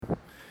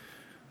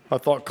I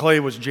thought Clay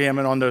was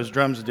jamming on those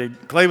drums today.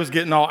 Clay was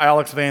getting all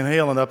Alex Van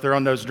Halen up there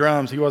on those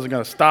drums. He wasn't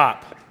going to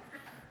stop.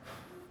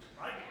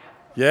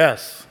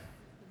 Yes.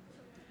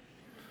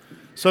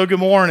 So good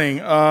morning.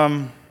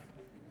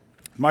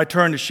 My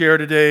turn to share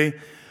today.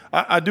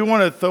 I do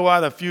want to throw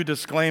out a few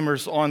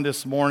disclaimers on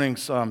this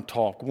morning's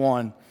talk.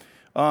 One,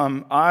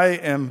 I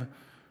am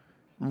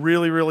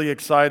really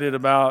excited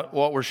about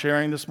what we're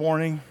sharing this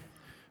morning,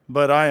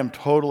 but I am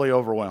totally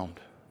overwhelmed.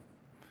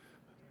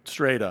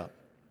 Straight up.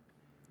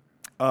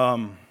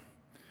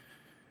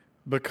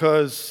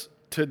 Because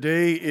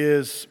today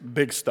is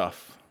big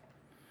stuff.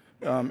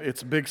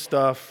 It's big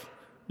stuff.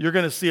 You're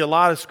going to see a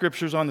lot of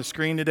scriptures on the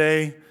screen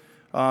today.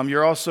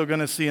 You're also going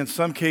to see, in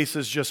some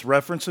cases, just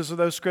references of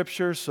those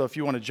scriptures. So if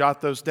you want to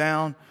jot those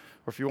down,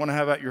 or if you want to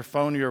have at your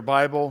phone or your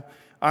Bible,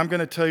 I'm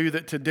going to tell you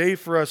that today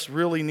for us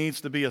really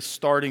needs to be a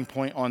starting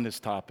point on this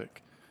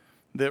topic.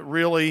 That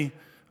really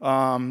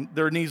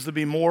there needs to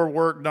be more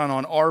work done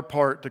on our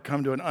part to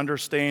come to an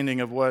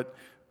understanding of what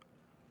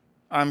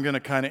I'm going to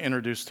kind of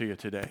introduce to you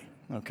today,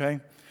 okay?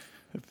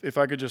 If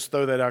I could just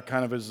throw that out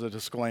kind of as a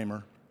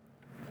disclaimer.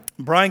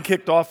 Brian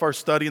kicked off our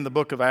study in the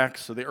book of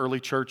Acts of the early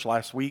church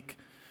last week,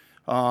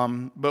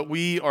 but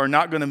we are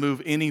not going to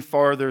move any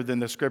farther than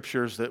the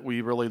scriptures that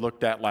we really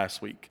looked at last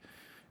week.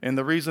 And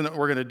the reason that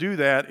we're going to do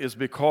that is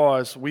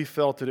because we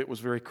felt that it was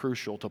very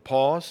crucial to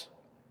pause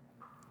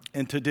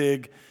and to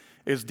dig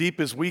as deep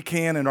as we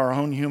can in our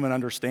own human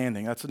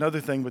understanding. That's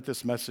another thing with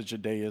this message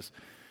today is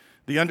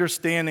the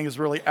understanding is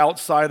really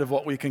outside of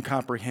what we can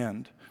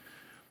comprehend.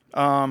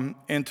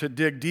 And to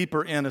dig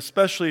deeper in,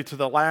 especially to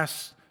the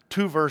last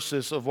two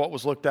verses of what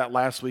was looked at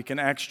last week in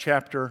Acts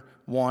chapter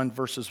 1,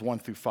 verses 1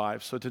 through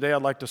 5. So today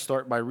I'd like to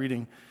start by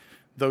reading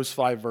those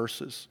 5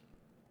 verses.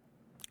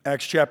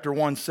 Acts chapter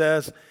 1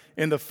 says,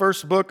 "In the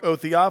first book, O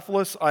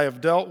Theophilus, I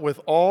have dealt with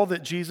all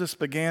that Jesus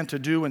began to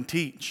do and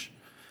teach,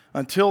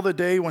 until the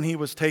day when he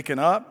was taken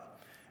up,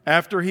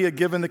 after he had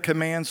given the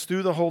commands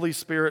through the Holy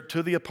Spirit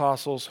to the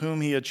apostles whom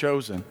he had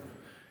chosen.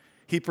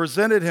 He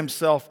presented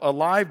himself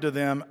alive to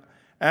them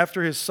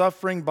after his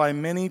suffering by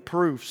many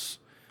proofs,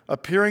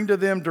 appearing to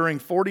them during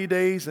 40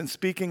 days and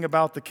speaking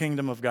about the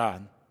kingdom of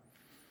God.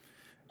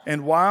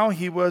 And while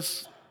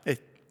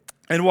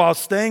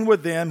staying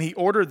with them, he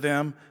ordered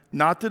them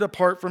not to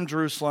depart from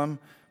Jerusalem,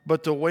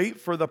 but to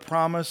wait for the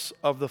promise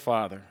of the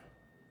Father,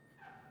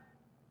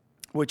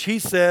 which he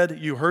said,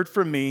 'You heard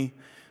from me,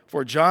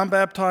 for John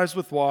baptized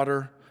with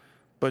water,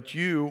 but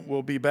you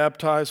will be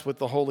baptized with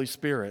the Holy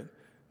Spirit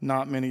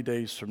not many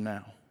days from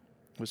now.'"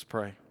 Let's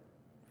pray.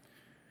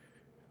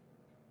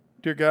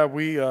 Dear God,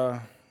 we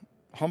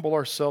humble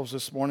ourselves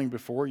this morning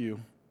before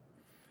you.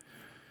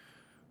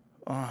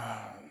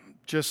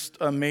 Just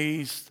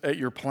amazed at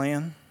your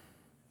plan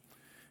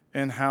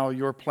and how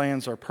your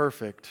plans are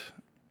perfect.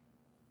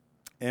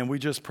 And we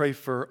just pray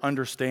for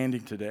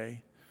understanding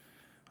today,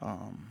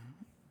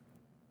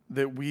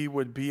 that we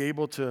would be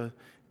able to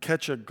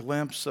catch a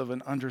glimpse of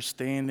an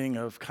understanding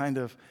of kind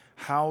of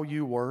how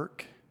you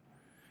work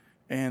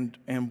and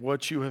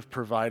what you have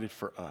provided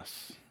for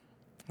us.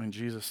 In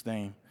Jesus'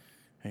 name,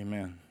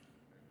 amen.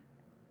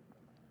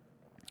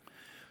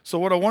 So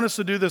what I want us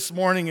to do this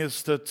morning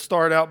is to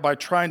start out by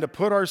trying to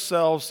put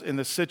ourselves in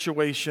the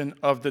situation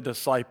of the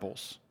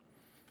disciples.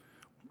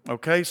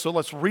 Okay, so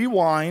let's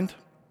rewind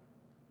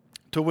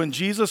to when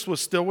Jesus was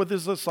still with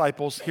his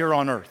disciples here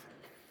on earth.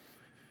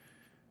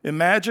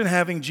 Imagine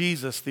having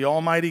Jesus, the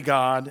Almighty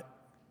God,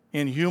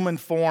 in human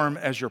form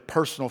as your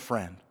personal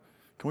friend.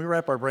 Can we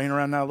wrap our brain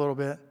around that a little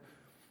bit?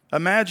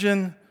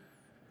 Imagine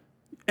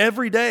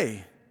every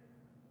day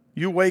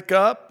you wake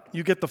up,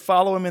 you get to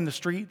follow him in the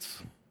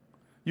streets.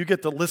 You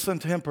get to listen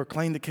to him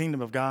proclaim the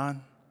kingdom of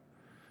God.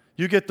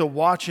 You get to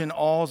watch in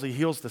awe as he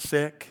heals the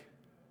sick.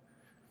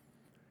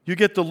 You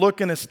get to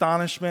look in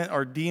astonishment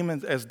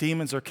as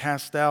demons are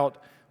cast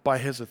out by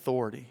his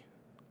authority.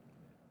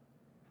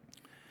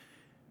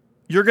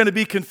 You're going to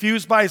be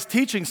confused by his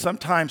teaching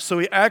sometimes, so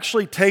he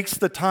actually takes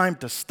the time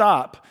to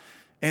stop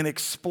and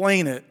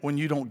explain it when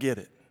you don't get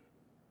it.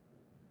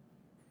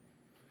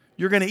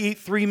 You're going to eat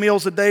 3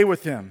 meals a day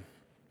with him,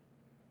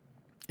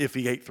 if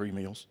he ate 3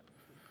 meals.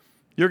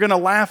 You're going to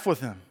laugh with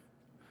him.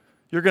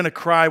 You're going to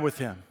cry with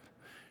him.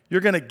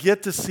 You're going to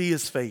get to see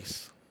his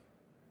face.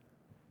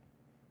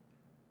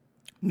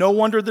 No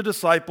wonder the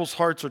disciples'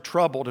 hearts are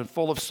troubled and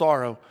full of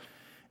sorrow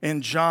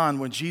in John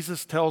when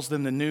Jesus tells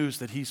them the news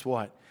that he's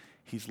what?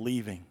 He's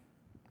leaving.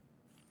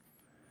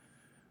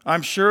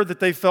 I'm sure that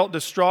they felt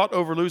distraught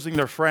over losing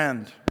their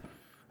friend.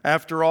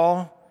 After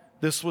all,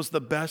 this was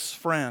the best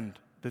friend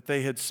that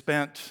they had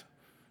spent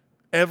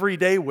every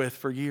day with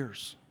for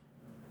years.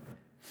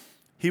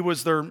 He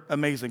was their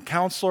amazing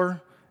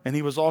counselor, and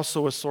he was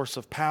also a source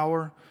of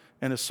power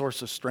and a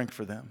source of strength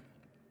for them.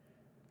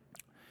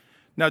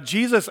 Now,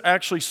 Jesus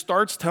actually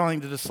starts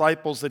telling the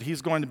disciples that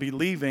he's going to be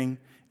leaving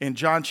in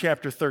John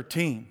chapter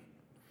 13.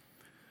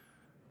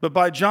 But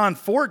by John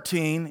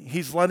 14,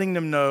 he's letting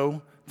them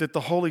know that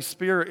the Holy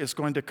Spirit is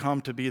going to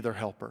come to be their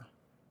helper.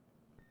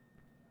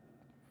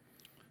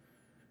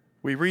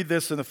 We read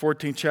this in the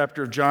 14th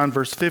chapter of John,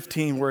 verse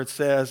 15, where it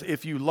says,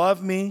 "If you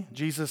love me,"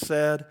 Jesus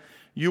said,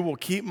 "you will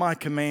keep my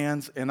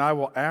commands, and I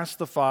will ask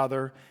the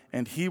Father,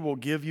 and he will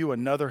give you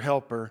another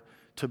helper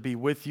to be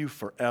with you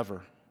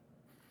forever."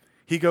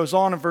 He goes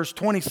on in verse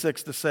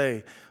 26 to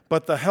say,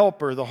 "But the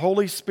helper, the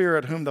Holy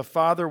Spirit, whom the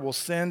Father will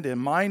send in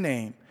my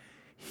name,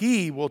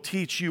 he will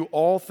teach you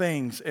all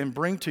things and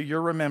bring to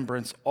your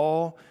remembrance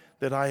all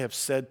that I have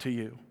said to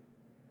you."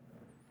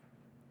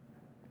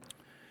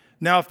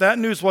 Now, if that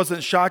news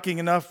wasn't shocking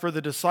enough for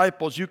the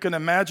disciples, you can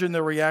imagine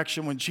their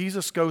reaction when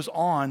Jesus goes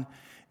on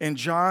in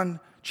John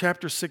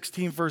chapter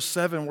 16, verse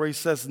 7, where he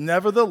says,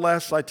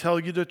 "Nevertheless, I tell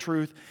you the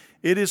truth,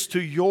 it is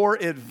to your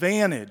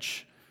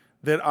advantage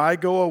that I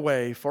go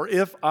away. For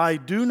if I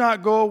do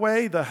not go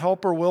away, the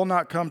Helper will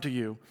not come to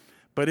you.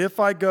 But if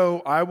I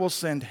go, I will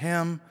send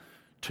him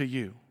to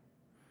you."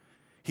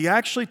 He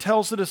actually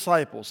tells the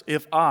disciples,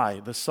 if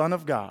I, the Son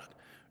of God,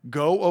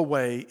 go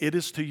away, it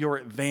is to your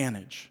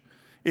advantage.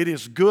 It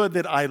is good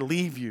that I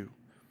leave you.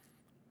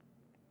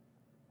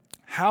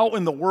 How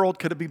in the world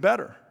could it be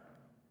better?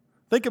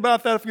 Think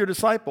about that if you're a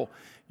disciple.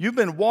 You've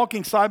been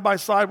walking side by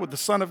side with the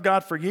Son of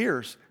God for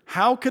years.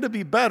 How could it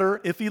be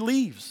better if he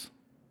leaves?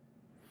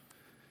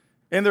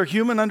 In their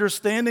human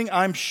understanding,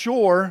 I'm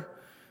sure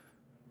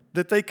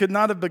that they could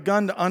not have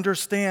begun to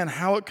understand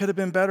how it could have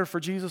been better for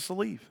Jesus to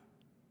leave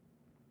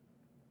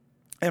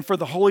and for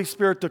the Holy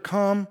Spirit to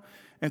come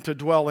and to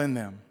dwell in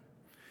them.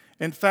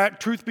 In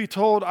fact, truth be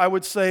told, I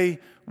would say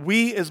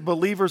we as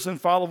believers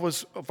and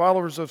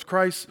followers of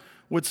Christ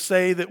would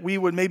say that we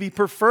would maybe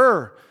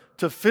prefer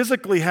to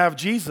physically have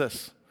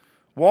Jesus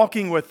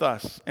walking with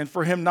us and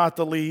for him not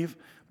to leave,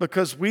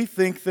 because we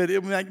think that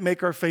it might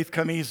make our faith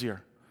come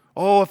easier.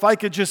 Oh, if I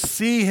could just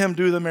see him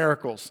do the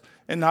miracles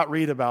and not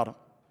read about them.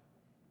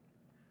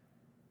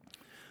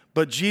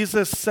 But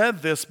Jesus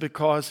said this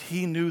because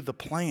he knew the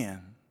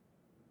plan.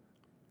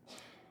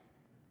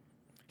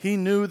 He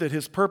knew that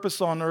his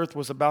purpose on earth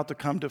was about to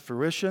come to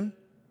fruition.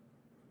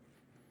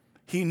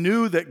 He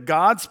knew that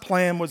God's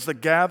plan was to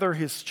gather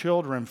his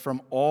children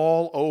from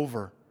all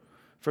over,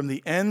 from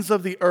the ends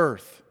of the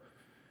earth,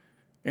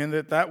 and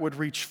that would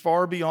reach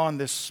far beyond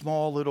this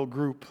small little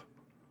group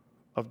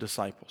of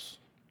disciples.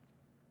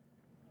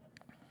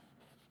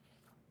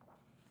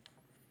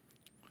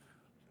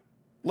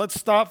 Let's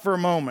stop for a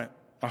moment.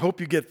 I hope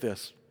you get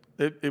this.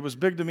 It was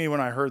big to me when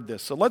I heard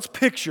this. So let's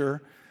picture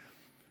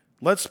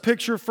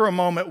for a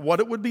moment what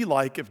it would be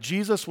like if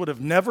Jesus would have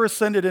never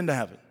ascended into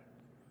heaven,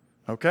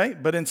 okay?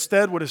 But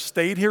instead would have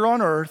stayed here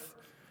on earth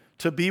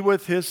to be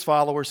with his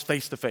followers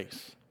face to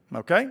face,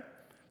 okay?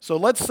 So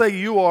let's say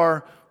you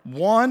are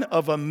one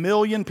of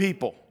 1,000,000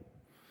 people.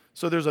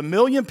 So there's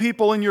 1,000,000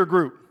 people in your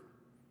group,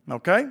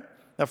 okay?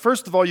 Now,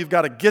 first of all, you've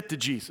got to get to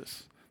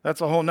Jesus. That's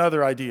a whole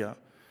nother idea.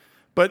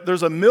 But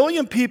there's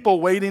 1,000,000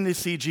 people waiting to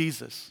see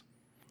Jesus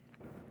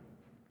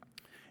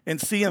and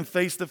see him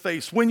face to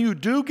face. When you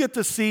do get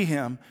to see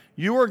him,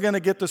 you are going to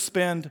get to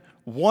spend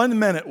 1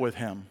 minute with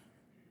him.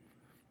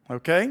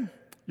 Okay?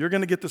 You're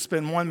going to get to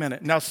spend 1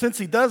 minute. Now, since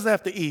he does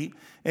have to eat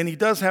and he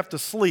does have to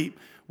sleep,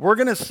 we're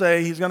going to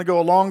say, he's going to go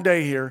a long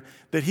day here,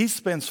 that he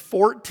spends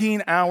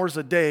 14 hours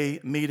a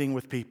day meeting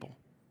with people.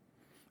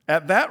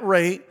 At that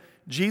rate,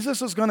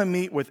 Jesus is going to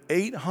meet with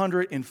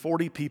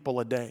 840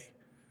 people a day.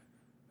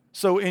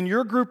 So in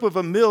your group of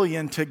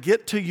 1,000,000, to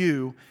get to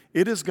you,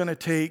 it is going to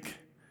take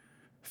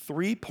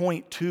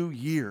 3.2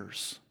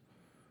 years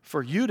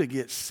for you to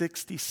get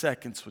 60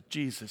 seconds with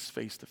Jesus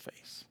face to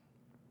face.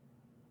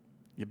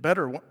 You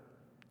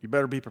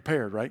better be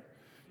prepared, right?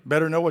 You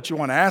better know what you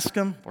want to ask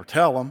him or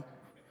tell him.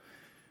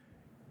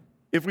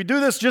 If we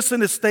do this just in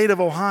the state of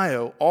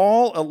Ohio,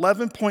 all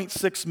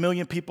 11.6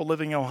 million people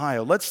living in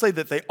Ohio, let's say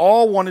that they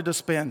all wanted to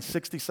spend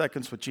 60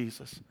 seconds with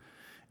Jesus.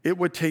 It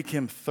would take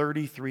him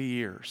 33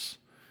 years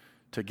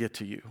to get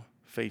to you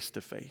face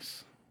to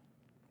face.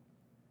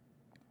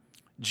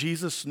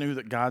 Jesus knew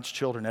that God's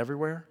children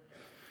everywhere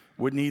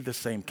would need the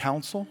same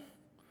counsel,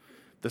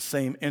 the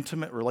same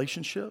intimate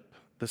relationship,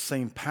 the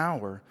same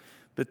power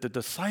that the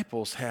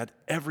disciples had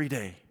every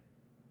day.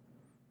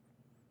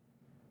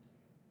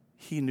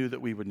 He knew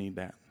that we would need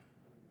that.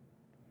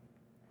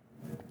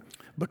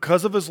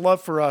 Because of his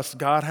love for us,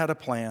 God had a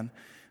plan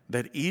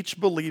that each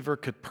believer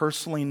could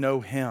personally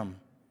know him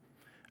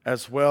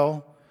as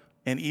well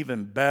and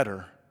even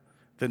better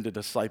than the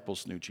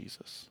disciples knew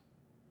Jesus.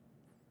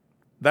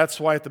 That's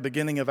why at the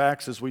beginning of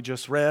Acts, as we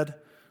just read,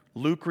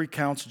 Luke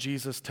recounts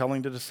Jesus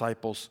telling the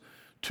disciples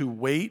to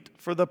wait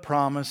for the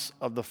promise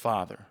of the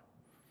Father,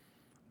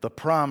 the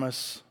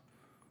promise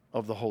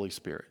of the Holy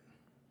Spirit.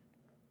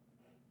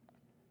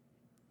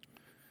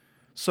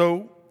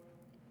 So,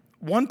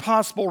 one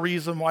possible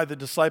reason why the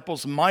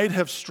disciples might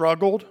have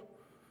struggled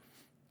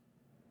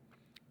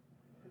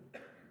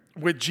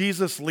with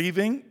Jesus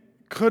leaving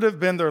could have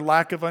been their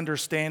lack of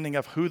understanding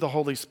of who the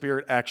Holy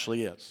Spirit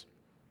actually is.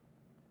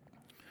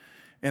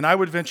 And I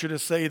would venture to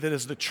say that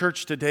as the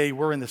church today,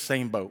 we're in the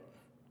same boat.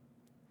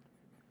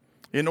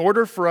 In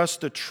order for us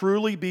to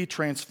truly be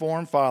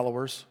transformed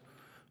followers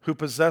who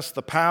possess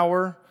the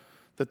power,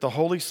 that the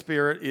Holy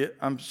Spirit,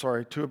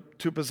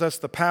 to possess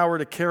the power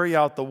to carry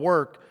out the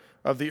work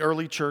of the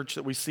early church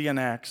that we see in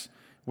Acts,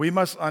 we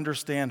must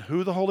understand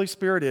who the Holy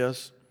Spirit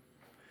is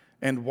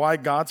and why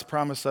God's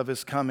promise of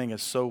his coming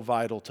is so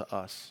vital to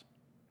us.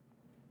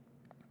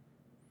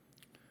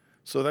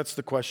 So that's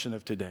the question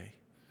of today.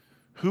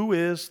 Who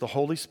is the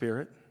Holy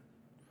Spirit,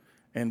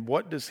 and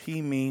what does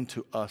he mean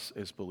to us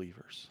as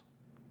believers?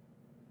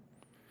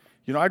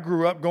 You know, I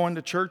grew up going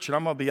to church, and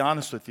I'm going to be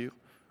honest with you.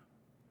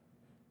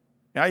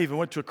 I even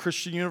went to a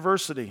Christian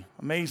university.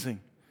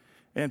 Amazing.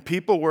 And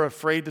people were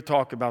afraid to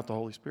talk about the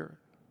Holy Spirit.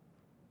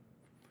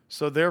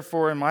 So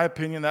therefore, in my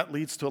opinion, that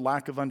leads to a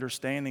lack of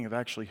understanding of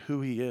actually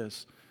who he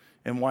is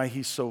and why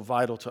he's so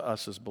vital to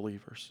us as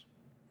believers.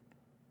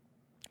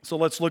 So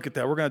let's look at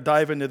that. We're going to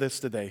dive into this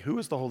today. Who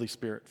is the Holy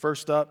Spirit?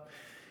 First up,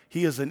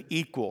 he is an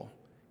equal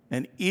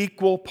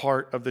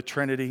part of the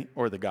Trinity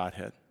or the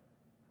Godhead.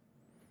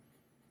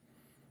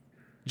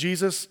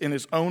 Jesus, in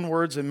his own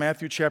words in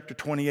Matthew chapter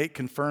 28,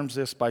 confirms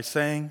this by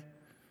saying,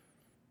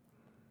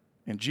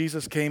 "And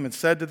Jesus came and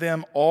said to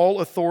them, 'All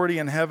authority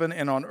in heaven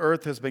and on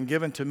earth has been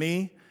given to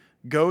me.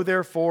 Go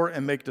therefore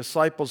and make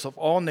disciples of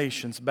all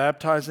nations,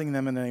 baptizing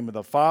them in the name of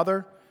the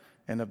Father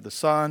and of the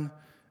Son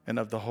and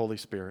of the Holy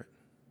Spirit.'"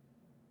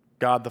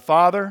 God the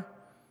Father,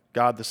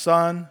 God the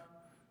Son,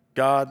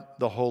 God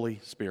the Holy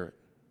Spirit.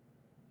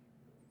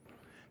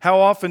 How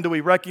often do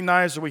we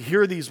recognize or we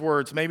hear these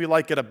words, maybe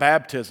like at a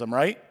baptism,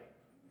 right?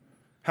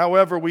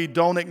 However, we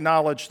don't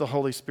acknowledge the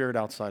Holy Spirit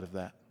outside of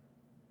that.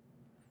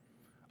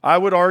 I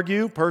would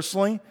argue,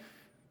 personally,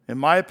 in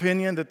my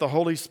opinion, that the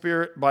Holy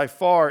Spirit by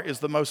far is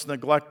the most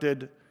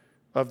neglected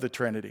of the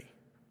Trinity.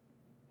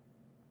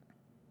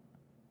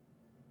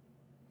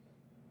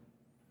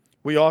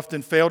 We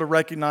often fail to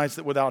recognize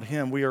that without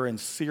him, we are in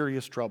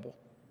serious trouble.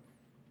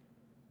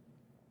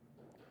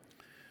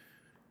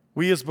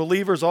 We as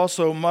believers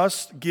also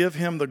must give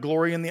him the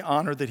glory and the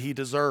honor that he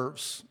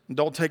deserves. And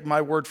don't take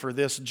my word for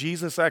this.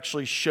 Jesus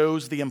actually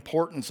shows the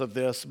importance of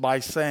this by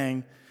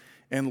saying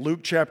in Luke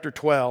chapter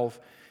 12,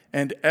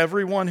 "And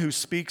everyone who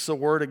speaks a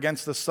word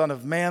against the Son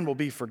of Man will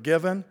be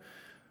forgiven.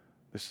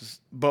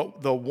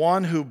 But the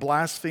one who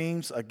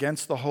blasphemes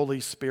against the Holy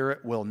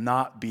Spirit will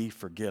not be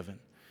forgiven."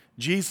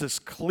 Jesus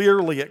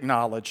clearly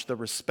acknowledged the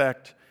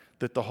respect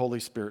that the Holy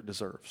Spirit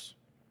deserves.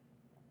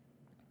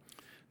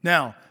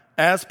 Now,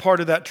 as part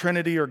of that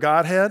Trinity or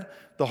Godhead,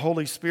 the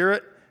Holy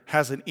Spirit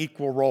has an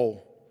equal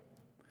role.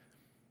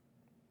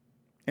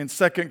 In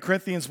 2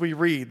 Corinthians we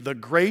read, "The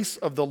grace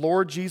of the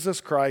Lord Jesus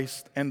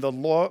Christ and the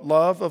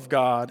love of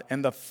God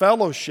and the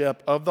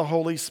fellowship of the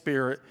Holy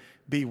Spirit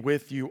be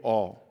with you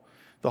all."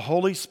 The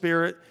Holy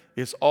Spirit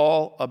is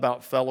all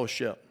about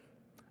fellowship.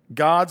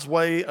 God's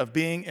way of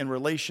being in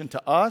relation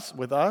to us,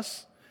 with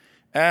us,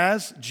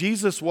 as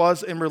Jesus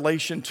was in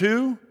relation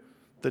to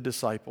the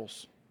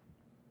disciples.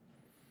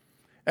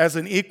 As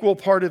an equal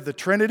part of the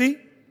Trinity,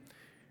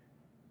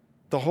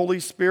 the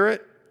Holy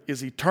Spirit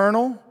is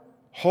eternal,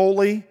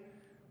 holy,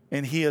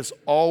 and he has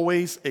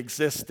always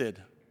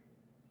existed.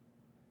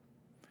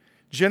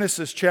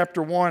 Genesis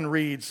chapter 1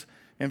 reads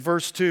in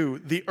verse 2,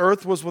 "The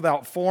earth was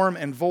without form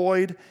and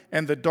void,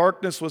 and the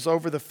darkness was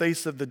over the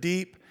face of the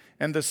deep,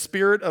 and the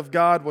Spirit of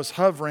God was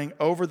hovering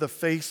over the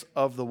face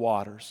of the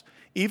waters."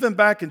 Even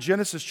back in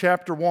Genesis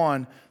chapter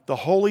 1, the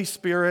Holy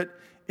Spirit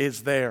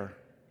is there.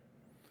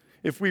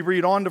 If we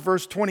read on to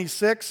verse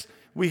 26,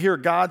 we hear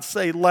God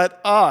say, "Let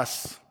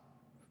us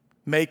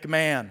make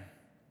man."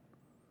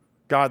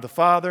 God the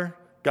Father,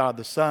 God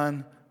the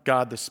Son,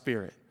 God the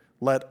Spirit.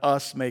 Let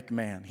us make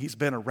man. He's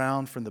been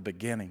around from the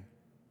beginning.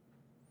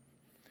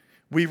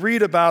 We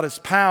read about his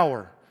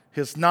power,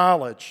 his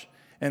knowledge,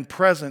 and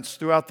presence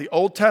throughout the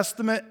Old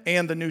Testament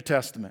and the New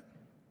Testament.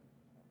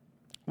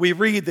 We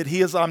read that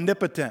he is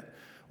omnipotent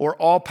or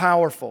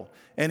all-powerful,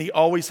 and he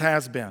always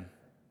has been.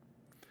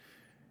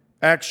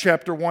 Acts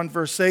chapter 1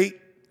 verse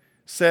 8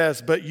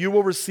 says, "But you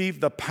will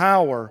receive the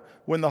power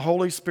when the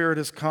Holy Spirit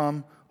has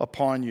come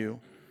upon you.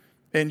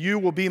 And you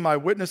will be my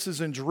witnesses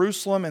in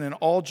Jerusalem and in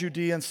all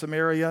Judea and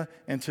Samaria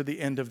and to the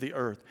end of the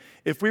earth."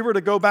 If we were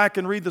to go back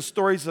and read the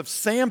stories of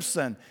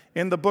Samson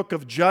in the book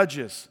of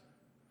Judges,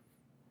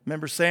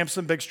 remember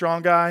Samson, big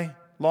strong guy,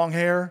 long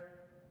hair?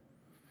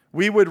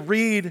 We would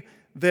read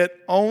that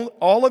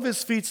all of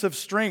his feats of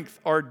strength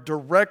are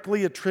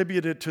directly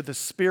attributed to the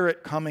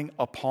Spirit coming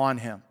upon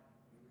him.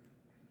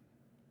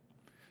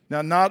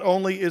 Now, not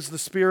only is the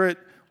Spirit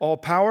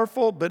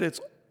all-powerful, but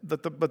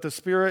the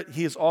Spirit,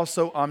 he is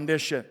also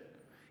omniscient.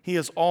 He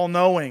is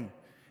all-knowing,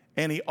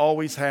 and he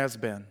always has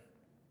been.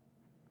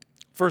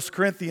 1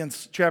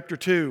 Corinthians chapter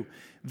 2,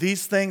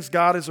 "These things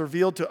God has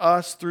revealed to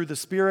us through the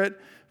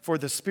Spirit, for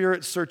the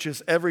Spirit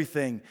searches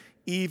everything,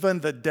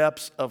 even the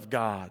depths of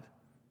God."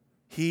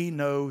 He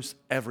knows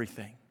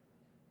everything.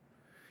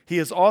 He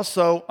is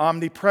also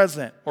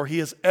omnipresent, or he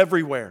is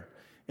everywhere,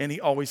 and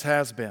he always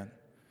has been.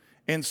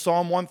 In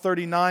Psalm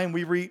 139,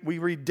 we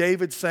read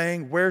David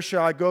saying, "Where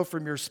shall I go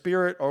from your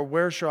Spirit, or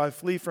where shall I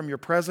flee from your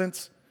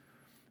presence?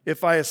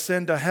 If I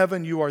ascend to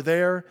heaven, you are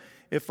there.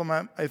 If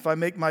I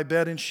make my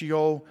bed in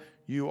Sheol,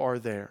 you are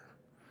there."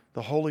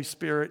 The Holy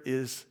Spirit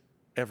is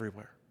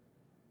everywhere.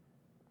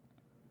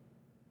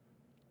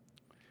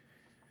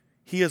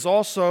 He is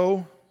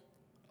also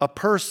a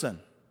person.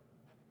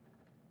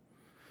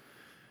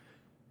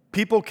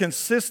 People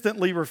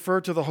consistently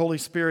refer to the Holy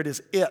Spirit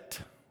as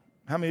it.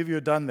 How many of you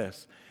have done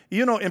this?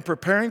 You know, in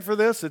preparing for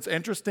this, it's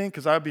interesting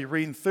because I'd be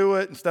reading through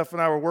it, and Steph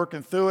and I were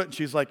working through it, and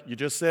she's like, you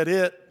just said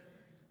it,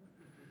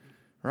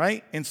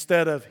 right?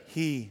 Instead of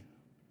he.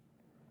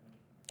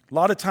 A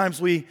lot of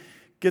times we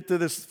get to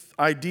this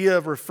idea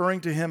of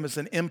referring to him as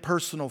an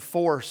impersonal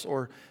force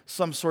or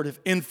some sort of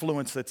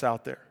influence that's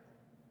out there.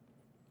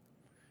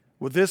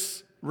 Well,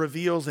 this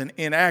reveals an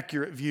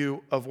inaccurate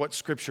view of what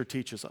Scripture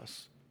teaches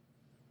us.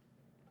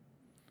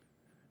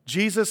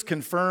 Jesus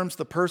confirms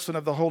the person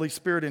of the Holy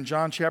Spirit in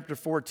John chapter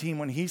 14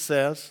 when he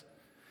says,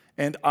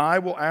 "And I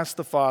will ask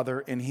the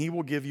Father, and he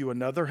will give you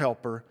another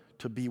helper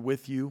to be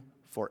with you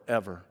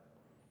forever."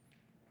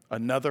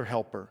 Another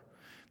helper.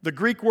 The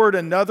Greek word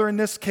another in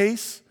this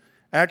case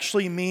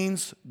actually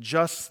means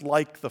just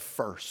like the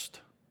first.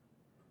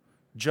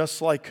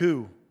 Just like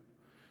who?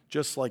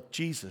 Just like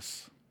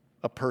Jesus,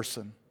 a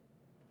person.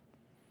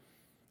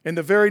 In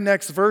the very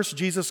next verse,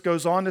 Jesus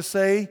goes on to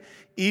say,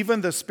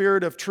 "Even the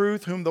Spirit of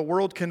truth, whom the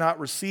world cannot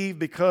receive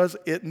because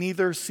it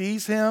neither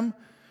sees him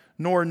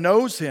nor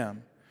knows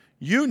him.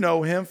 You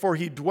know him, for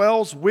he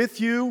dwells with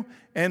you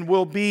and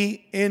will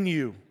be in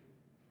you."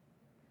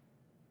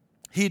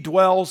 He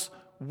dwells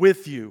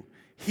with you.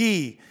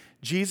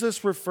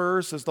 Jesus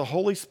refers as the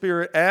Holy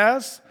Spirit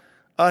as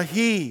a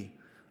he,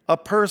 a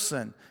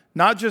person.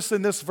 Not just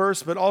in this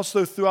verse, but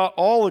also throughout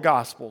all the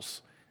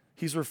Gospels,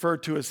 he's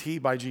referred to as he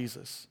by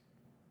Jesus.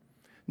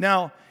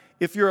 Now,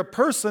 if you're a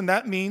person,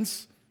 that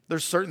means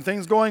there's certain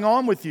things going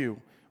on with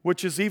you,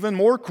 which is even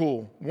more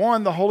cool.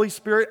 One, the Holy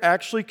Spirit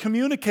actually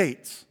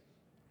communicates.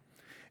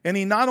 And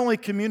he not only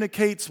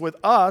communicates with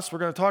us, we're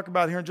going to talk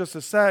about it here in just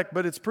a sec,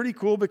 but it's pretty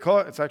cool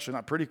because, it's actually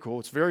not pretty cool,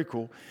 it's very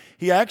cool.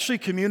 He actually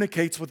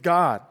communicates with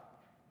God.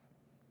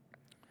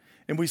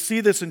 And we see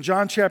this in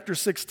John chapter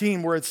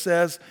 16 where it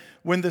says,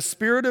 "When the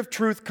Spirit of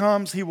truth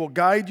comes, he will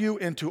guide you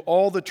into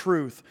all the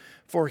truth.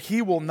 For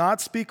he will not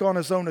speak on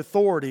his own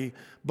authority,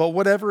 but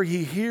whatever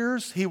he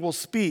hears, he will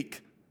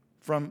speak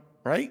from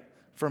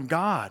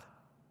God.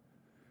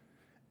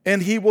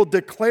 And he will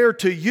declare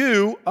to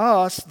you,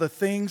 us, the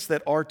things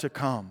that are to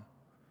come."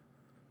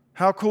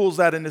 How cool is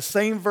that? In the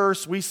same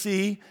verse, we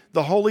see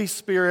the Holy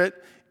Spirit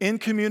in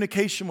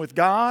communication with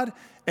God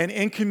and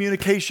in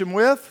communication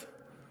with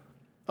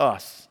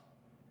us.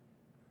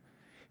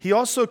 He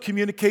also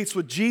communicates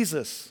with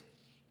Jesus.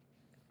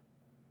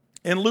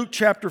 In Luke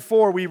chapter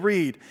 4, we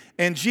read,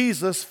 "And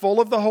Jesus, full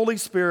of the Holy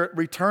Spirit,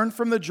 returned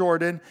from the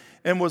Jordan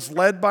and was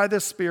led by the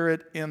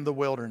Spirit in the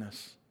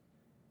wilderness."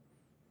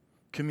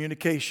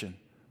 Communication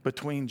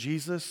between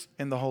Jesus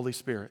and the Holy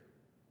Spirit.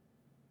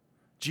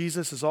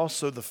 Jesus is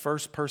also the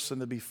first person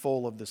to be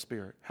full of the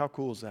Spirit. How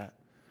cool is that?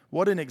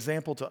 What an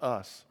example to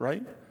us,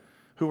 right?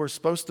 Who are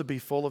supposed to be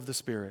full of the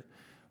Spirit.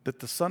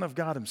 That the Son of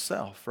God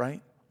himself,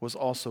 right, was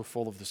also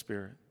full of the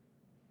Spirit.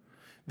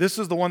 This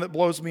is the one that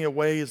blows me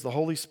away, is the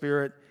Holy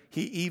Spirit.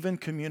 He even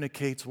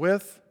communicates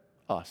with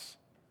us.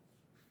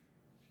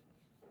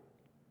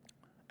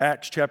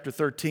 Acts chapter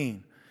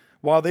 13.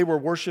 "While they were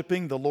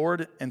worshiping the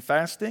Lord and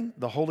fasting,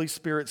 the Holy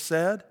Spirit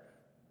said,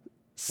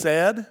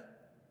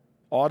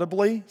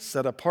 audibly,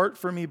 'Set apart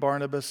for me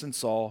Barnabas and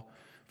Saul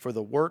for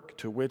the work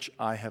to which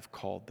I have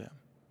called them.'"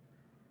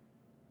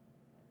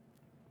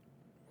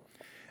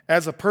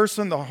 As a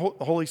person, the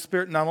Holy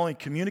Spirit not only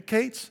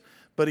communicates,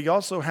 but he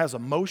also has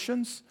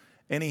emotions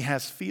and he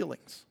has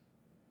feelings.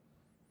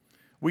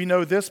 We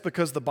know this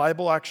because the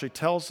Bible actually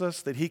tells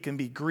us that he can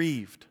be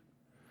grieved.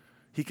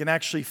 He can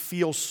actually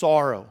feel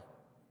sorrow.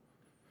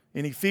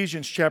 In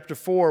Ephesians chapter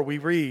 4, we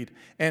read,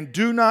 "And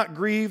do not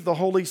grieve the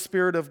Holy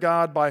Spirit of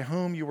God, by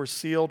whom you were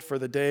sealed for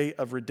the day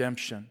of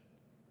redemption."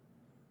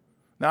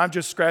 Now, I'm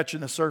just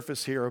scratching the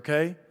surface here,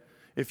 okay?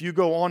 If you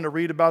go on to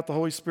read about the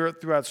Holy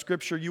Spirit throughout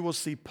Scripture, you will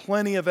see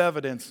plenty of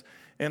evidence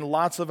and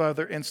lots of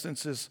other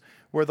instances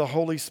where the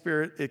Holy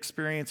Spirit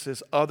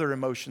experiences other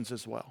emotions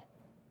as well.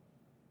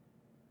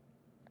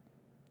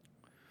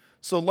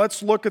 So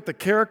let's look at the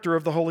character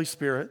of the Holy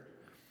Spirit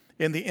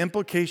and the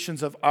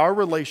implications of our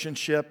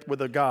relationship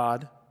with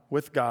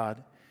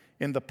God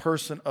in the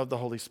person of the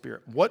Holy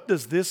Spirit. What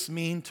does this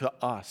mean to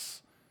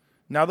us?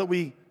 Now that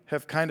we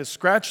have kind of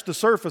scratched the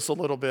surface a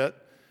little bit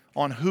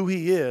on who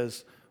he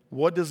is,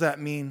 what does that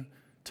mean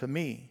to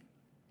me?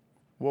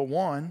 Well,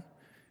 one,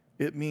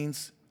 it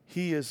means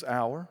he is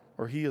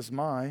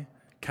my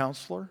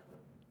counselor,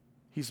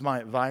 he's my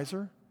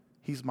advisor,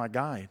 he's my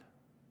guide.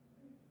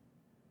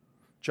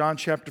 John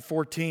chapter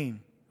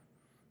 14,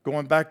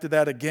 going back to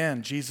that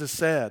again, Jesus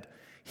said,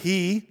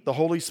 "He, the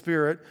Holy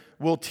Spirit,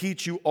 will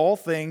teach you all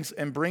things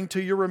and bring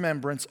to your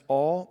remembrance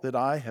all that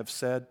I have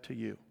said to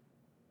you."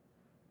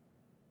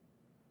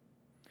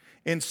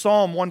 In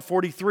Psalm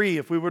 143,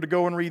 if we were to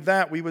go and read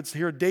that, we would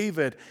hear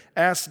David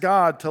ask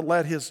God to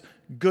let his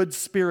good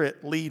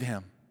spirit lead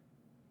him.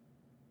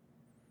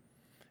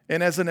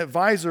 And as an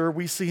advisor,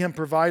 we see him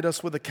provide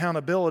us with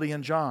accountability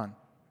in John.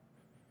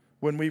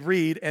 when we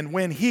read, "And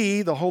when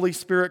He, the Holy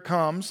Spirit,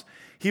 comes,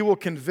 He will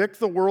convict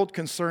the world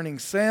concerning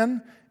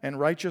sin and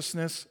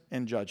righteousness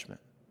and judgment."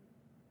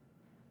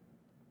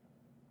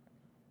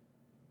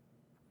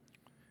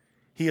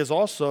 He is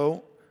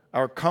also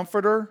our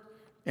comforter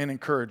and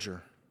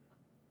encourager.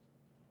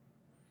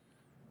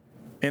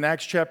 In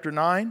Acts chapter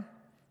 9,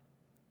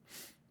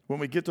 when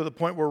we get to the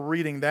point where we're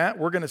reading that,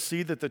 we're going to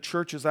see that the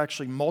church is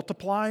actually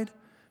multiplied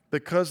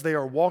because they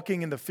are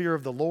walking in the fear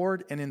of the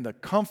Lord and in the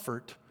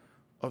comfort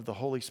of the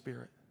Holy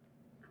Spirit.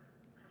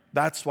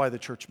 That's why the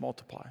church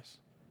multiplies.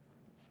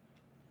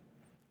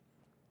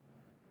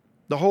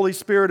 The Holy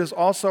Spirit is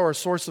also our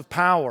source of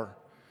power.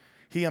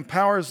 He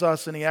empowers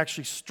us and He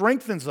actually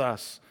strengthens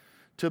us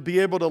to be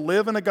able to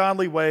live in a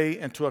godly way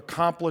and to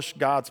accomplish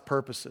God's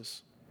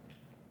purposes.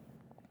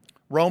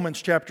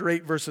 Romans chapter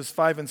 8 verses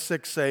 5 and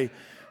 6 say,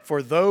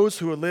 "For those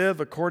who live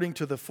according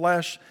to the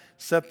flesh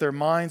set their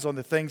minds on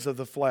the things of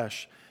the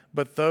flesh,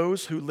 but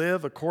those who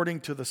live according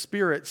to the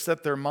Spirit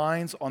set their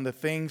minds on the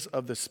things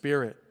of the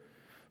Spirit.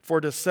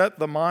 For to set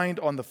the mind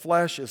on the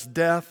flesh is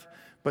death,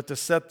 but to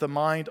set the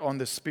mind on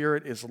the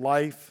Spirit is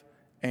life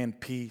and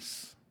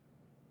peace."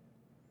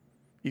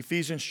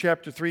 Ephesians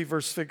chapter 3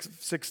 verse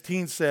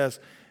 16 says,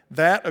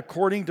 "That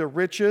according to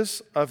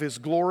riches of His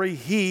glory,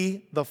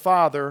 He, the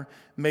Father,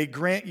 may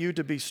grant you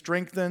to be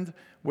strengthened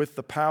with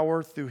the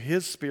power through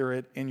His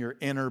Spirit in your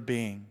inner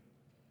being."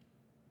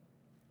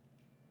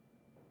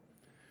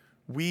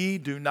 We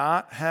do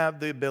not have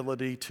the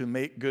ability to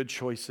make good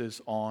choices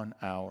on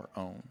our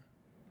own.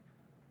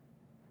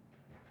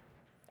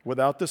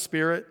 Without the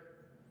Spirit,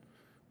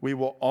 we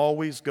will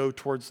always go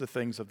towards the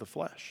things of the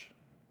flesh.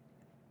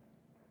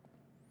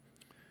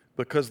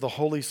 Because the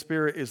Holy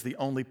Spirit is the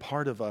only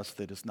part of us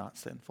that is not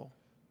sinful.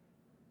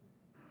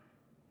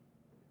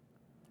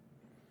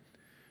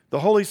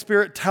 The Holy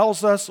Spirit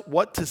tells us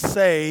what to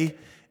say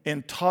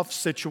in tough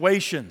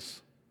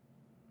situations.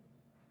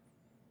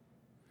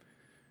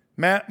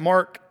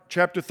 Mark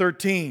chapter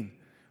 13,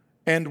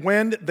 "And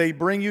when they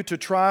bring you to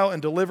trial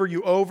and deliver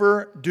you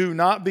over, do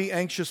not be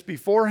anxious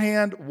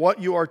beforehand what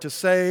you are to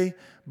say,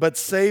 but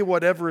say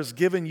whatever is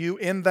given you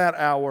in that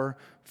hour,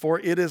 for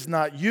it is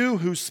not you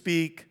who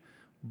speak,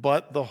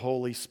 but the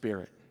Holy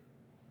Spirit."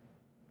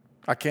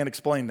 I can't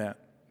explain that,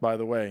 by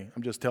the way.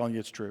 I'm just telling you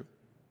it's true.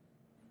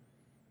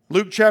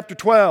 Luke chapter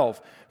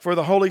 12, "For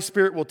the Holy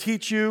Spirit will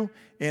teach you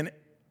in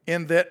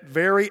that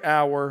very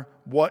hour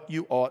what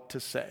you ought to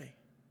say."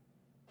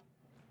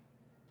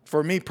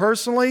 For me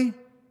personally,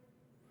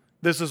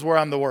 this is where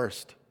I'm the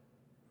worst,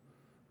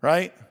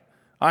 right?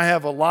 I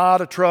have a lot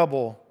of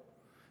trouble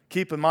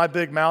keeping my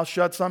big mouth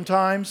shut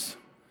sometimes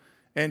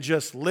and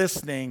just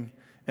listening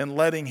and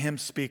letting Him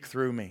speak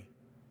through me.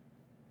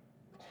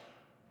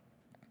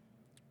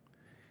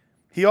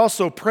 He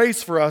also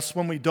prays for us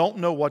when we don't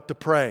know what to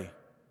pray.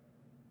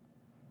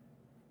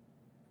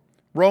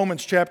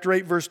 Romans chapter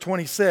 8, verse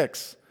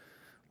 26.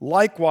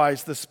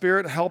 "Likewise, the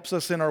Spirit helps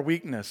us in our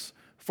weakness,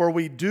 for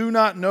we do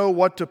not know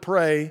what to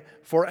pray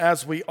for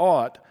as we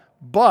ought,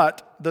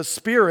 but the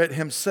Spirit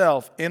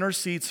Himself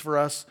intercedes for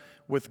us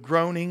with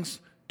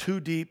groanings too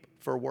deep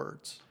for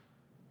words."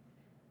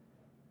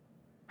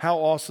 How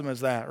awesome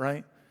is that,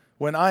 right?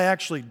 When I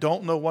actually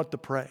don't know what to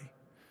pray,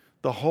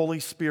 the Holy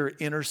Spirit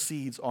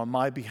intercedes on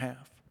my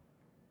behalf.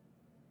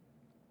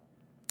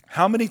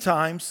 How many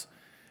times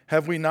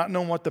have we not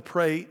known what to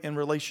pray in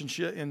relation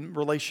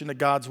to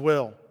God's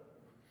will?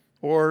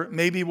 Or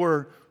maybe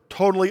we're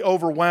totally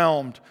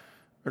overwhelmed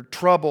or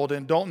troubled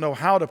and don't know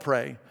how to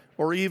pray,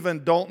 or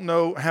even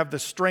have the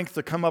strength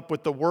to come up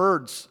with the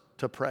words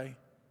to pray.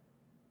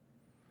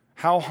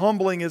 How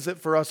humbling is it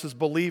for us as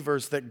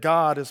believers that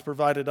God has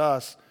provided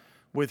us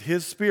with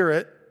His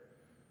Spirit,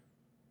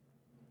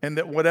 and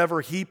that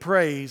whatever He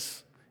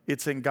prays,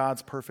 it's in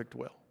God's perfect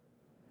will.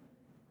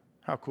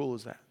 How cool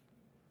is that?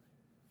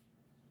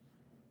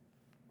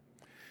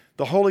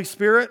 The Holy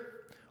Spirit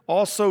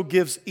also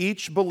gives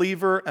each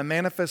believer a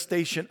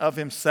manifestation of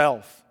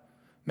Himself.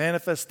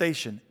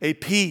 Manifestation, a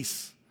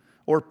piece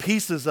or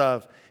pieces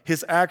of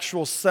His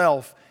actual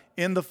self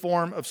in the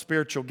form of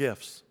spiritual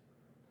gifts.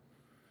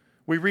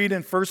 We read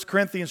in 1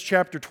 Corinthians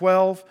chapter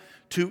 12,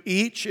 "To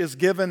each is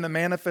given the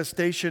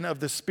manifestation of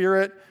the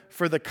Spirit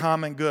for the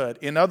common good."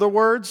 In other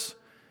words,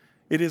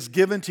 it is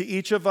given to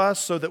each of us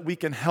so that we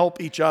can help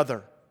each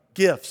other.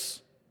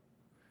 Gifts.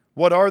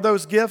 What are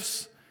those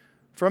gifts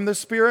from the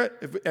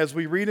Spirit? As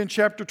we read in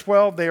chapter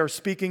 12, they are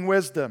speaking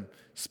wisdom,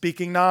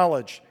 speaking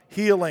knowledge,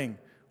 healing,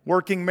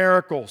 working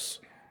miracles,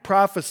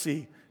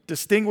 prophecy,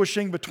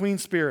 distinguishing between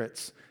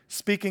spirits,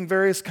 speaking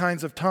various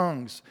kinds of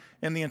tongues,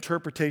 and the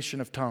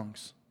interpretation of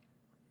tongues.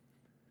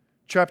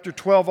 Chapter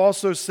 12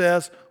 also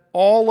says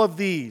all of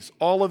these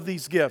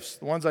gifts,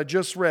 the ones I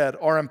just read,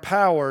 are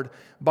empowered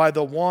by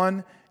the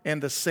one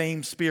and the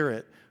same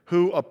Spirit,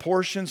 who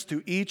apportions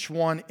to each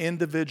one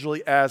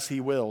individually as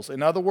He wills.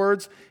 In other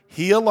words,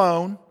 He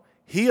alone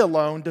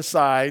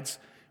decides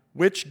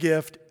which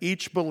gift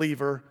each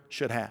believer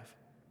should have.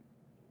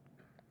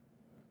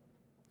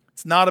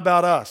 It's not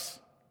about us,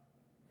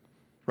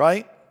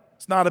 right?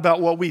 It's not about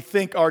what we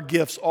think our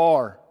gifts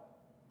are.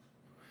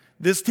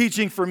 This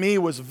teaching for me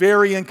was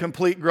very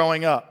incomplete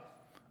growing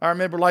up. I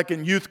remember like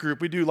in youth group,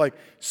 we do like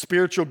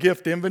spiritual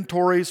gift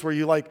inventories where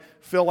you like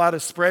fill out a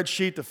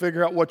spreadsheet to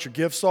figure out what your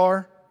gifts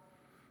are,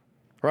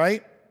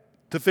 right?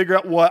 To figure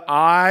out what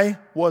I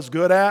was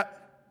good at.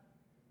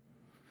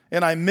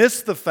 And I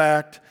missed the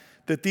fact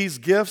that these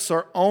gifts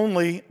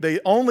they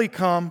only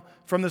come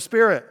from the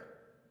Spirit.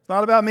 It's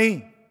not about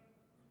me.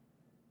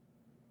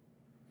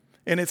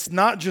 And it's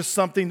not just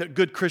something that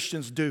good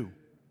Christians do.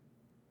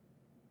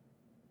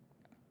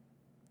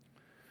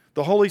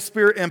 The Holy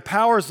Spirit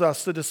empowers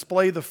us to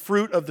display the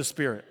fruit of the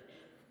Spirit.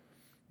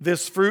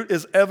 This fruit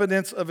is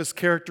evidence of His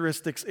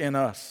characteristics in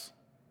us.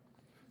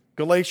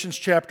 Galatians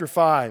chapter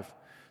 5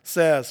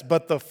 says,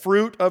 "But the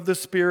fruit of the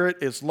Spirit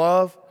is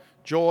love,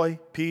 joy,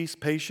 peace,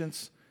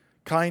 patience,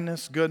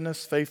 kindness,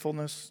 goodness,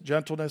 faithfulness,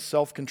 gentleness,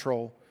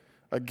 self-control.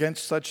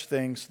 Against such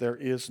things there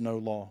is no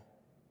law."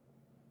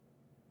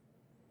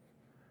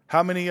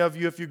 How many of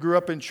you, if you grew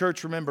up in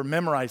church, remember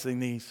memorizing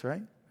these,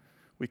 right?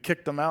 We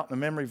kicked them out in the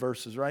memory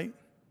verses, right?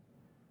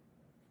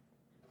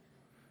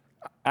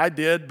 I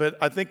did, but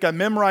I think I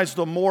memorized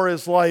them more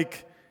as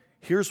like,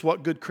 here's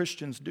what good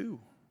Christians do.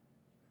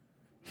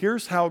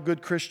 Here's how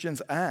good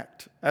Christians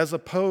act, as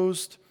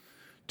opposed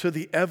to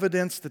the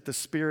evidence that the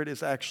Spirit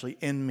is actually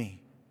in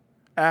me,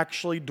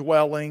 actually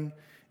dwelling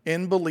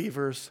in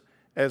believers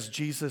as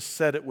Jesus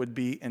said it would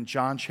be in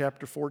John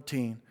chapter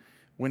 14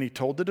 when He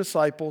told the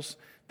disciples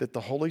that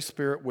the Holy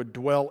Spirit would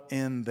dwell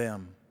in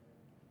them.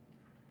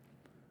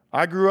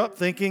 I grew up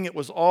thinking it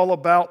was all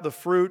about the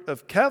fruit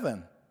of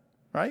Kevin,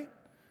 right?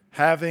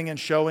 Having and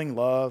showing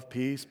love,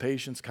 peace,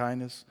 patience,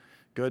 kindness,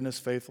 goodness,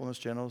 faithfulness,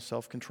 gentleness,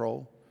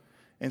 self-control.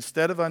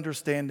 Instead of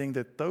understanding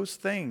that those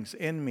things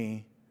in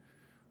me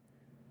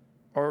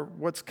are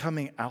what's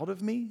coming out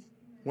of me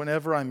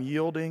whenever I'm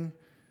yielding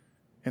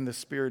and the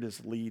Spirit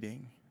is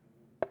leading.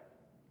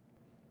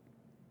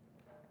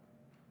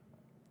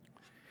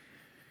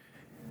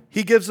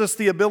 He gives us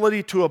the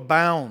ability to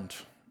abound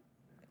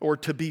or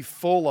to be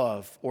full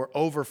of or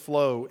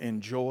overflow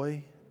in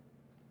joy,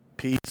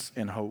 peace,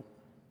 and hope.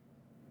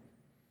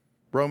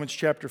 Romans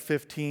chapter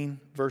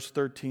 15, verse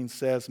 13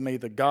 says, "May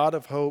the God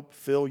of hope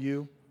fill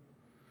you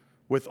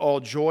with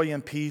all joy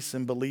and peace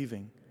in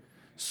believing,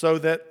 so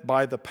that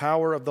by the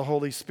power of the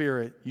Holy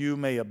Spirit you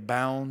may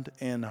abound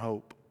in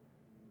hope."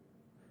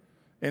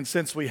 And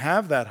since we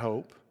have that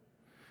hope,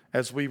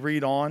 as we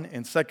read on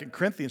in 2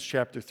 Corinthians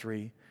chapter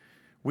 3,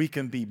 we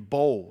can be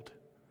bold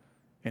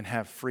and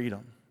have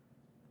freedom.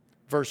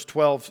 Verse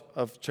 12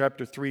 of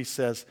chapter 3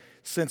 says,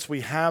 "Since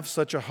we have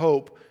such a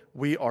hope,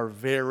 we are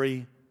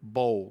very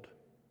bold."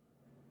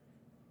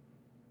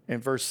 In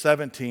verse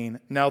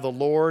 17, "Now the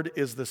Lord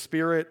is the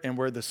Spirit, and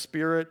where the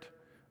Spirit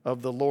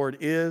of the Lord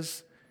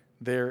is,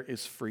 there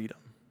is freedom."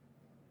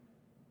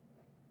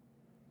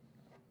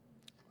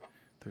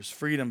 There's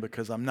freedom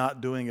because I'm not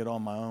doing it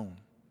on my own.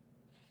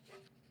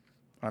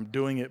 I'm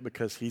doing it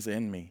because He's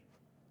in me.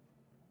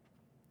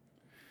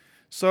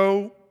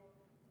 So,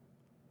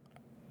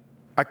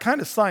 I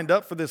kind of signed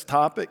up for this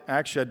topic.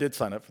 Actually, I did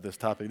sign up for this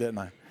topic, didn't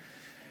I?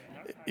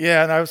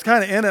 Yeah, and I was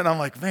kind of in it, and I'm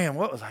like, man,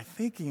 what was I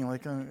thinking?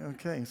 Like,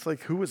 okay, it's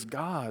like, who is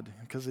God?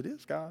 Because it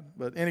is God.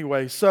 But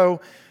anyway,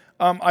 so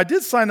I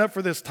did sign up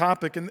for this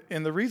topic,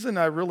 and the reason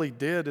I really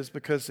did is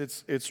because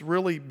it's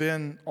really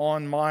been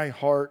on my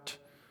heart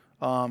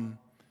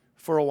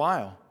for a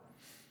while.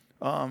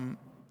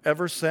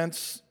 Ever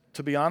since,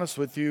 to be honest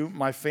with you,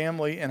 my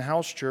family in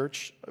house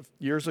church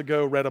years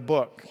ago read a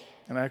book,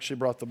 and I actually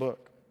brought the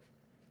book.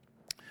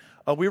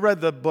 We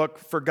read the book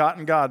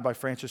Forgotten God by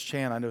Francis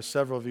Chan. I know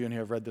several of you in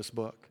here have read this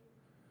book.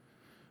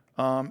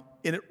 And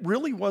it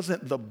really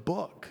wasn't the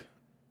book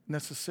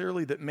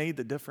necessarily that made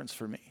the difference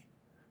for me,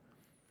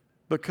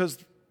 because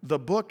the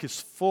book is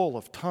full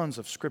of tons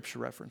of scripture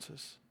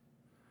references.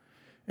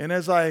 And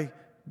as I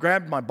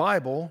grabbed my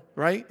Bible,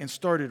 right, and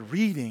started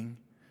reading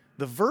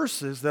the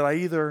verses that I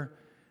either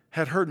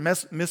had heard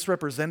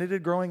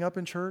misrepresented growing up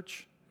in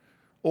church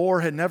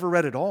or had never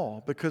read at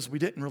all because we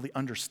didn't really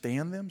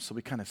understand them, so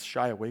we kind of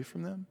shy away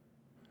from them.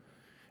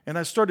 And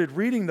I started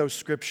reading those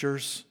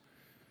scriptures.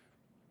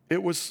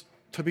 It was,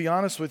 to be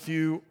honest with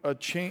you, a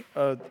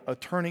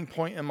turning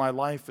point in my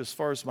life as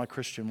far as my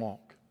Christian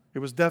walk. It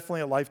was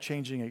definitely a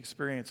life-changing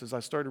experience as I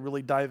started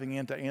really diving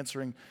into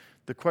answering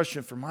the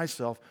question for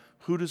myself,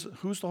 who's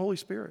the Holy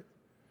Spirit?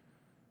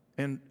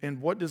 And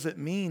what does it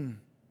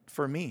mean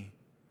for me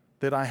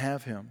that I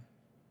have Him?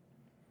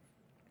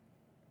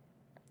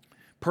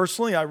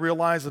 Personally, I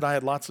realized that I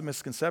had lots of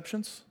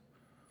misconceptions.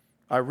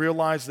 I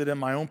realized that in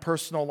my own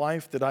personal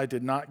life that I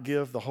did not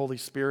give the Holy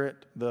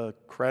Spirit the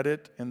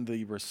credit and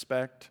the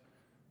respect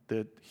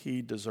that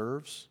He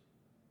deserves.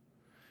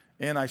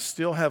 And I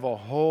still have a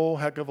whole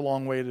heck of a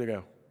long way to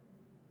go.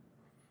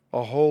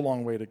 A whole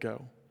long way to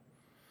go.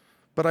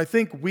 But I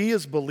think we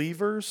as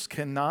believers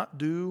cannot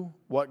do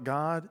what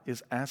God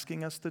is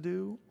asking us to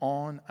do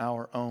on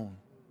our own.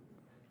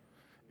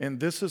 And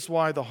this is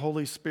why the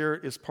Holy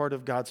Spirit is part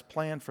of God's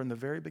plan from the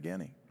very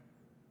beginning.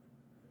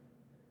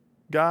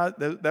 God,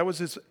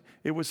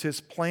 it was His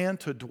plan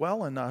to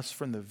dwell in us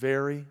from the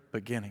very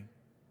beginning.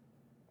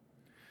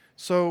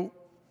 So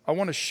I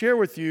want to share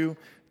with you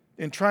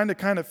in trying to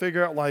kind of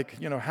figure out,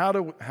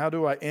 how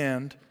do I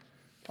end?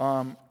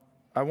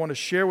 I want to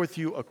share with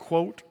you a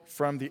quote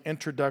from the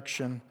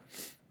introduction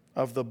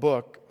of the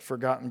book,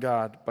 Forgotten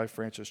God by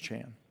Francis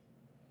Chan.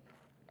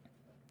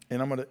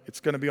 And it's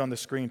going to be on the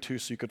screen too,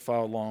 so you could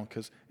follow along,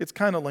 because it's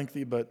kind of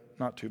lengthy, but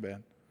not too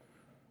bad.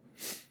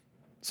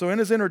 So in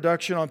his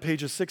introduction on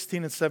pages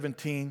 16 and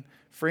 17,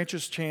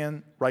 Francis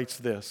Chan writes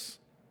this: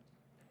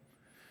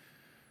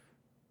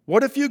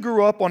 "What if you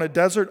grew up on a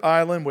desert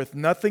island with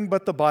nothing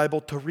but the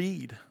Bible to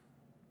read?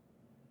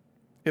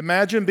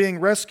 Imagine being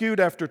rescued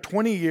after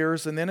 20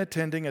 years and then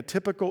attending a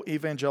typical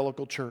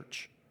evangelical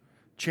church.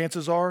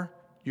 Chances are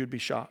you'd be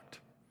shocked.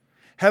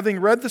 Having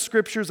read the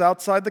scriptures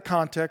outside the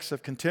context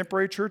of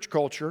contemporary church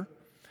culture,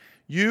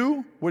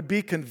 you would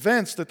be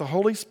convinced that the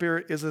Holy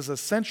Spirit is as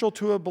essential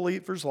to a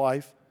believer's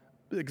life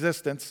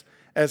existence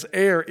as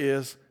air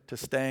is to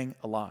staying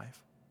alive.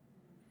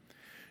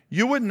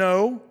 You would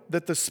know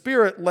that the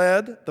Spirit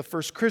led the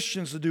first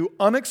Christians to do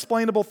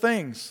unexplainable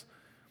things,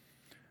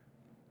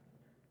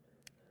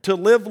 to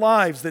live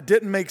lives that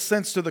didn't make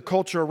sense to the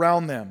culture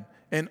around them,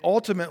 and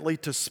ultimately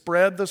to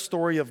spread the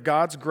story of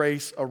God's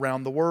grace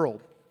around the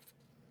world.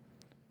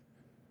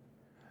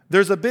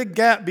 There's a big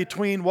gap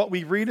between what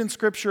we read in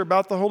Scripture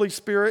about the Holy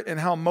Spirit and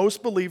how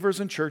most believers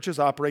and churches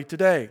operate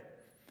today.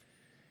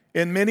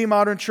 In many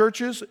modern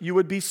churches, you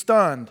would be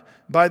stunned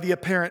by the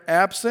apparent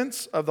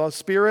absence of the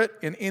Spirit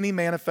in any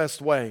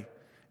manifest way.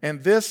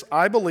 And this,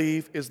 I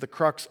believe, is the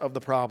crux of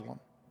the problem.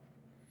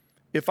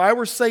 If I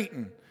were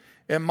Satan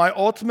and my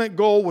ultimate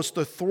goal was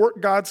to thwart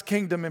God's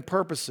kingdom and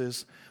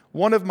purposes,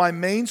 one of my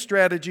main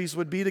strategies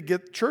would be to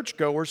get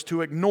churchgoers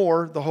to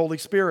ignore the Holy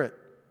Spirit.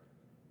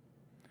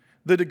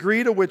 The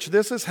degree to which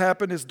this has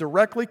happened is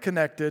directly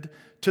connected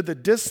to the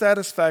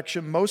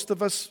dissatisfaction most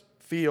of us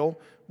feel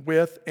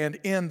with and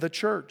in the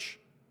church.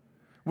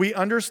 We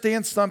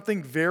understand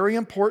something very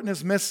important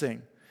is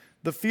missing.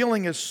 The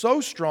feeling is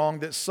so strong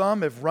that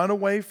some have run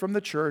away from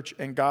the church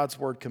and God's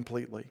word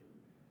completely.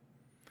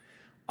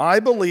 I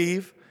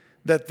believe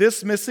that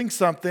this missing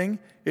something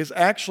is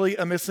actually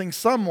a missing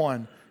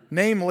someone,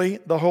 namely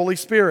the Holy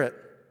Spirit.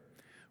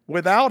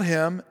 Without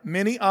Him,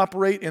 many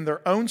operate in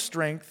their own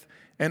strength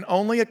and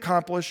only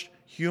accomplish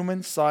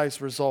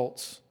human-sized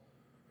results.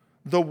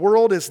 The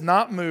world is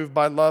not moved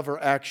by love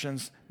or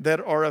actions that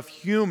are of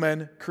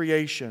human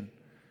creation.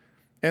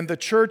 And the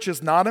church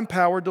is not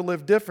empowered to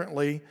live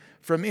differently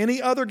from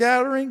any other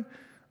gathering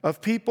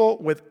of people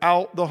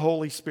without the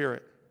Holy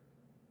Spirit.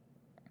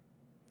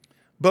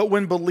 But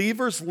when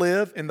believers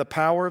live in the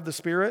power of the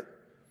Spirit,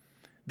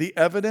 the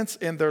evidence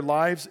in their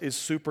lives is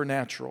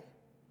supernatural.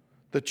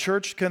 The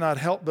church cannot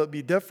help but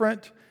be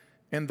different,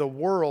 and the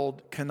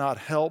world cannot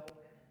help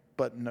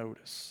but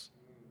notice.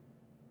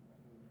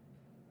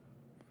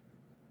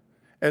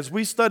 As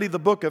we study the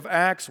book of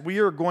Acts, we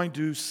are going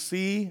to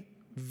see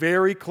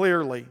very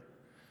clearly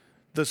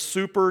the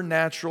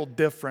supernatural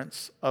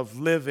difference of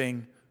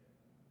living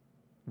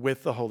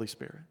with the Holy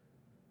Spirit.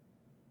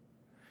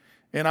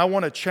 And I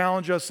want to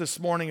challenge us this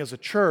morning as a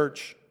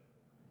church,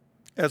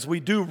 as we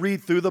do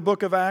read through the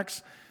book of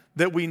Acts,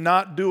 that we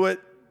not do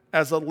it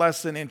as a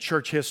lesson in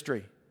church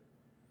history.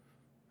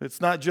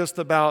 It's not just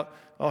about,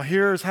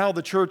 here's how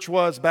the church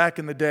was back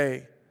in the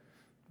day,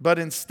 but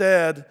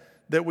instead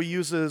that we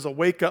use it as a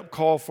wake-up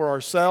call for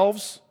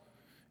ourselves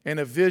and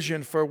a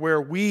vision for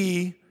where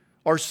we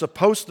are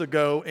supposed to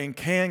go and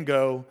can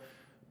go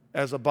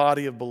as a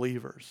body of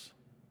believers.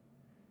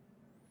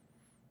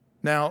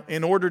 Now,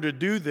 in order to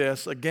do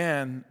this,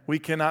 again, we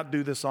cannot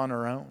do this on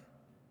our own.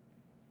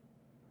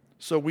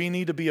 So we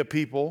need to be a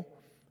people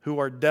who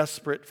are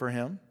desperate for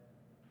Him,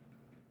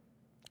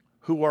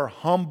 who are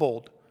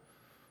humbled,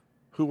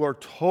 who are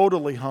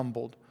totally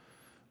humbled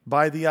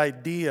by the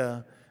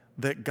idea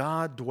that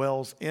God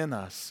dwells in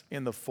us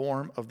in the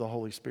form of the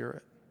Holy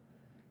Spirit,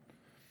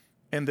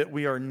 and that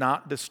we are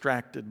not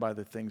distracted by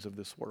the things of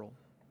this world.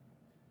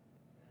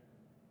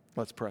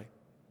 Let's pray.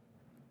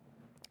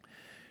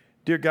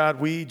 Dear God,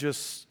 we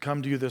just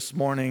come to you this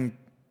morning,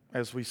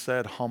 as we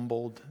said,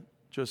 humbled,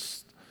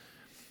 just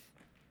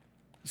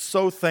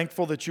so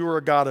thankful that you are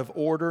a God of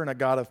order and a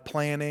God of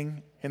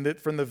planning, and that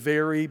from the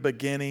very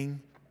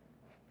beginning,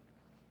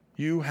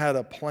 you had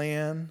a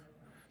plan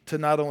to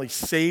not only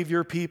save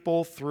your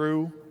people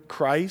through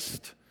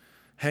Christ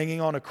hanging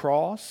on a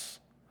cross,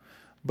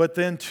 but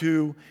then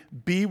to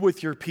be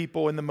with your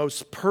people in the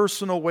most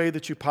personal way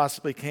that you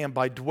possibly can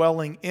by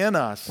dwelling in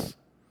us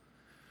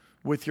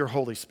with your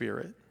Holy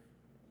Spirit.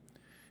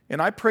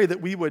 And I pray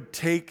that we would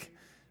take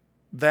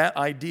that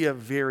idea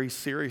very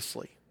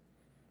seriously,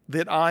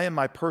 that I in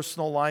my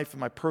personal life and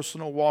my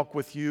personal walk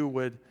with you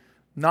would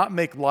not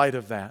make light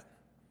of that,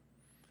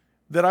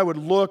 that I would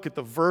look at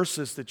the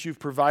verses that you've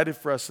provided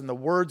for us in the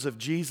words of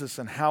Jesus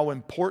and how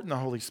important the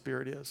Holy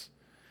Spirit is,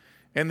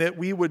 and that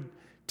we would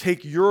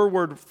take your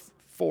word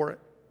for it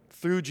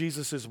through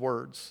Jesus'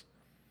 words,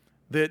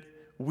 that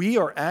we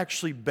are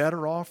actually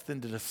better off than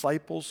the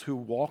disciples who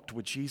walked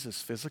with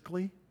Jesus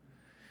physically,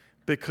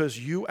 because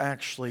you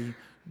actually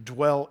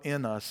dwell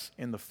in us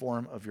in the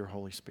form of your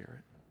Holy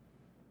Spirit.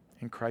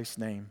 In Christ's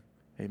name,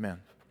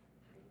 amen.